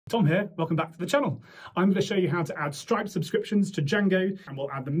Tom here, welcome back to the channel. I'm going to show you how to add Stripe subscriptions to Django, and we'll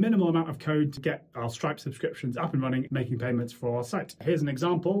add the minimal amount of code to get our Stripe subscriptions up and running, making payments for our site. Here's an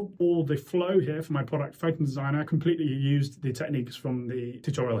example. All the flow here for my product Photon Designer completely used the techniques from the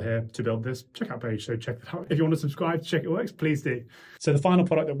tutorial here to build this checkout page, so check it out. If you want to subscribe to check it works, please do. So the final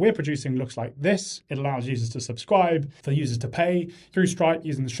product that we're producing looks like this. It allows users to subscribe, for users to pay through Stripe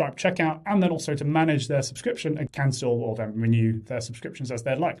using the Stripe checkout, and then also to manage their subscription and cancel or then renew their subscriptions as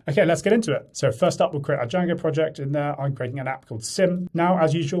they'd like. Okay, let's get into it. So first up, we'll create our Django project. In there, I'm creating an app called Sim. Now,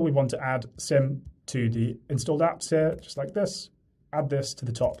 as usual, we want to add Sim to the installed apps here, just like this. Add this to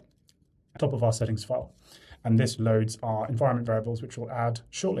the top of our settings file. And this loads our environment variables, which we'll add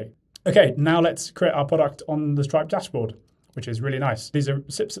shortly. Okay, now let's create our product on the Stripe dashboard, which is really nice. These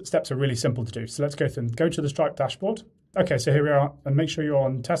steps are really simple to do. So let's go to the Stripe dashboard. Okay, so here we are, and make sure you're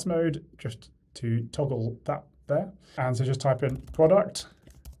on test mode, just to toggle that there. And so just type in product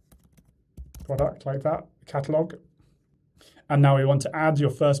like that, catalog. And now we want to add your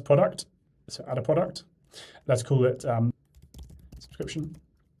first product. So add a product. Let's call it subscription.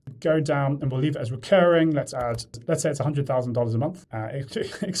 Go down and we'll leave it as recurring. Let's say it's $100,000 a month,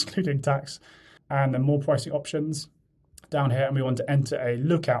 excluding tax. And then more pricing options down here. And we want to enter a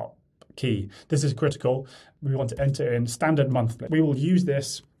lookout key. This is critical. We want to enter in standard monthly. We will use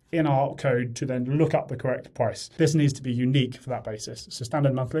this in our code to then look up the correct price. This needs to be unique for that basis. So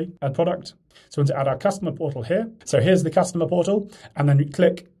standard monthly, add product. So we want to add our customer portal here. So here's the customer portal, and then we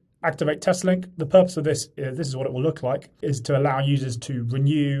click activate test link. The purpose of this is what it will look like, is to allow users to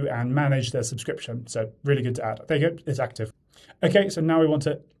renew and manage their subscription. So really good to add. There you go, it's active. Okay, so now we want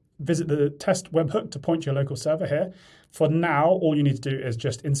to visit the test webhook to point to your local server here. For now, all you need to do is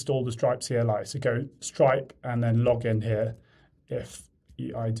just install the Stripe CLI. So go Stripe and then log in here. If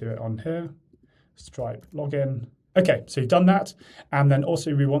I do it on here, Stripe login. Okay, so you've done that. And then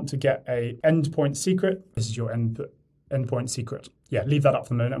also we want to get a endpoint secret. This is your endpoint secret. Yeah, leave that up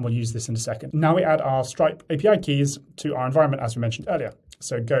for the moment and we'll use this in a second. Now we add our Stripe API keys to our environment as we mentioned earlier.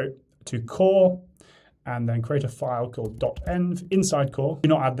 So go to core and then create a file called .env inside core. Do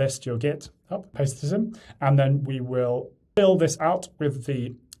not add this to your Git. Paste this in. And then we will fill this out with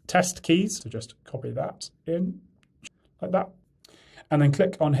the test keys. So just copy that in like that. And then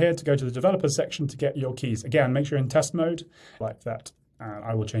click on here to go to the developers section to get your keys. Again, make sure you're in test mode like that. And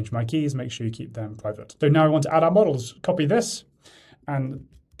I will change my keys, make sure you keep them private. So now we want to add our models. Copy this and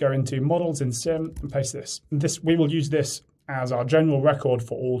go into models in Sim and paste this. We will use this as our general record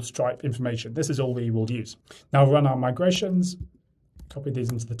for all Stripe information. This is all we will use. Now we'll run our migrations, copy these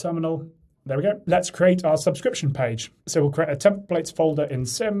into the terminal. There we go. Let's create our subscription page. So we'll create a templates folder in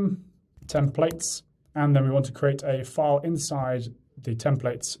Sim, templates, and then we want to create a file inside the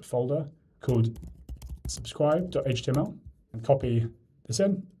templates folder called subscribe.html and copy this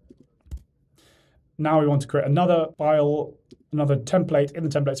in. Now we want to create another file, another template in the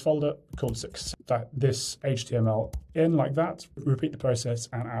templates folder called this HTML in like that. Repeat the process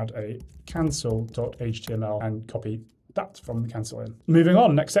and add a cancel.html and copy that from the cancel in. Moving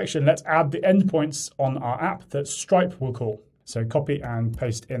on, next section, let's add the endpoints on our app that Stripe will call. So copy and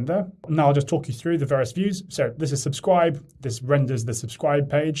paste in there. Now I'll just talk you through the various views. So this is subscribe. This renders the subscribe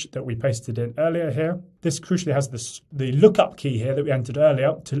page that we pasted in earlier here. This crucially has the lookup key here that we entered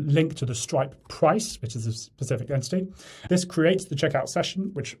earlier to link to the Stripe price, which is a specific entity. This creates the checkout session,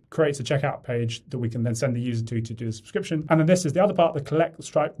 which creates a checkout page that we can then send the user to do the subscription. And then this is the other part, the collect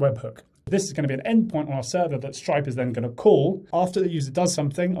Stripe webhook. This is going to be an endpoint on our server that Stripe is then going to call. After the user does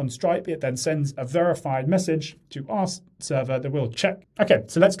something on Stripe, it then sends a verified message to our server that we'll check. Okay,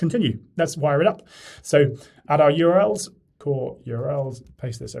 so let's continue. Let's wire it up. So add our URLs, core URLs,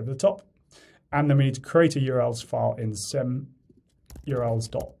 paste this over the top. And then we need to create a URLs file in sim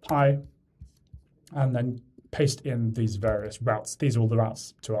urls.py and then paste in these various routes. These are all the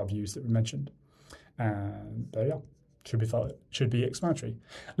routes to our views that we mentioned. And there you are. Should be explanatory.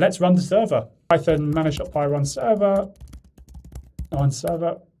 Let's run the server. Python manage.py run server,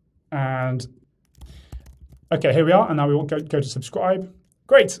 and okay, here we are. And now we will go to subscribe.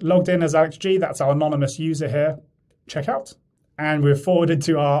 Great, logged in as Alex G. That's our anonymous user here. Checkout. And we're forwarded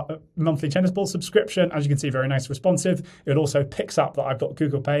to our monthly tennis ball subscription. As you can see, very nice, responsive. It also picks up that I've got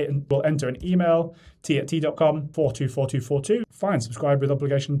Google Pay and will enter an email, t@t.com, 424242. Fine, subscribe with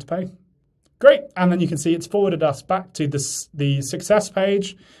obligation to pay. Great, and then you can see it's forwarded us back to the success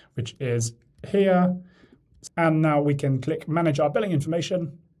page, which is here. And now we can click manage our billing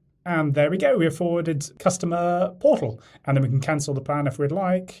information. And there we go, we're forwarded customer portal. And then we can cancel the plan if we'd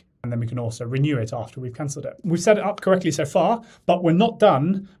like. And then we can also renew it after we've cancelled it. We've set it up correctly so far, but we're not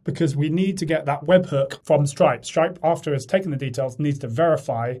done because we need to get that webhook from Stripe. Stripe, after it's taken the details, needs to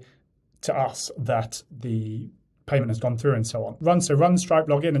verify to us that the payment has gone through and so on. Run Stripe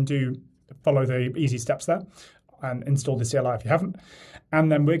login and follow the easy steps there and install the CLI if you haven't. And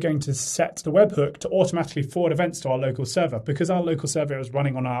then we're going to set the webhook to automatically forward events to our local server. Because our local server is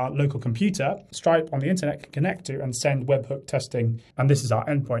running on our local computer, Stripe on the internet can connect to and send webhook testing. And this is our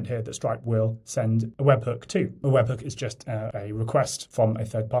endpoint here that Stripe will send a webhook to. A webhook is just a request from a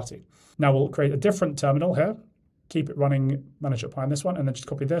third party. Now we'll create a different terminal here, keep it running, manage.py on this one, and then just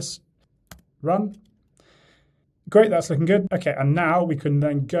copy this, run. Great, that's looking good. Okay, and now we can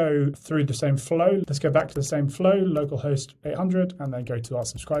then go through the same flow. Let's go back to the same flow, localhost 800, and then go to our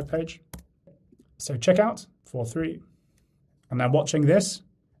subscribe page. So checkout, 4.3. And now watching this,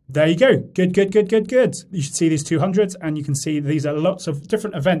 there you go. Good. You should see these 200s, and you can see these are lots of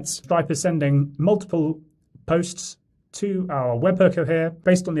different events. Stripe is sending multiple posts to our webhook here.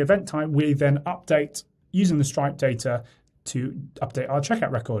 Based on the event type, we then update using the Stripe data to update our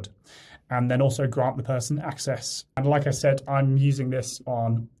checkout record, and then also grant the person access. And like I said, I'm using this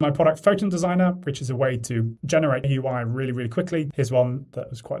on my product Photon Designer, which is a way to generate a UI really quickly. Here's one that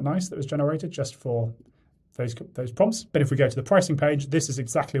was quite nice that was generated just for those prompts. But if we go to the pricing page, this is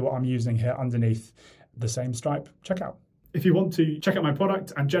exactly what I'm using here underneath the same Stripe checkout. If you want to check out my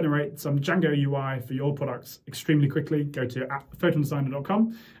product and generate some Django UI for your products extremely quickly, go to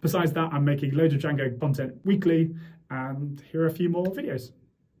photondesigner.com. Besides that, I'm making loads of Django content weekly, and here are a few more videos.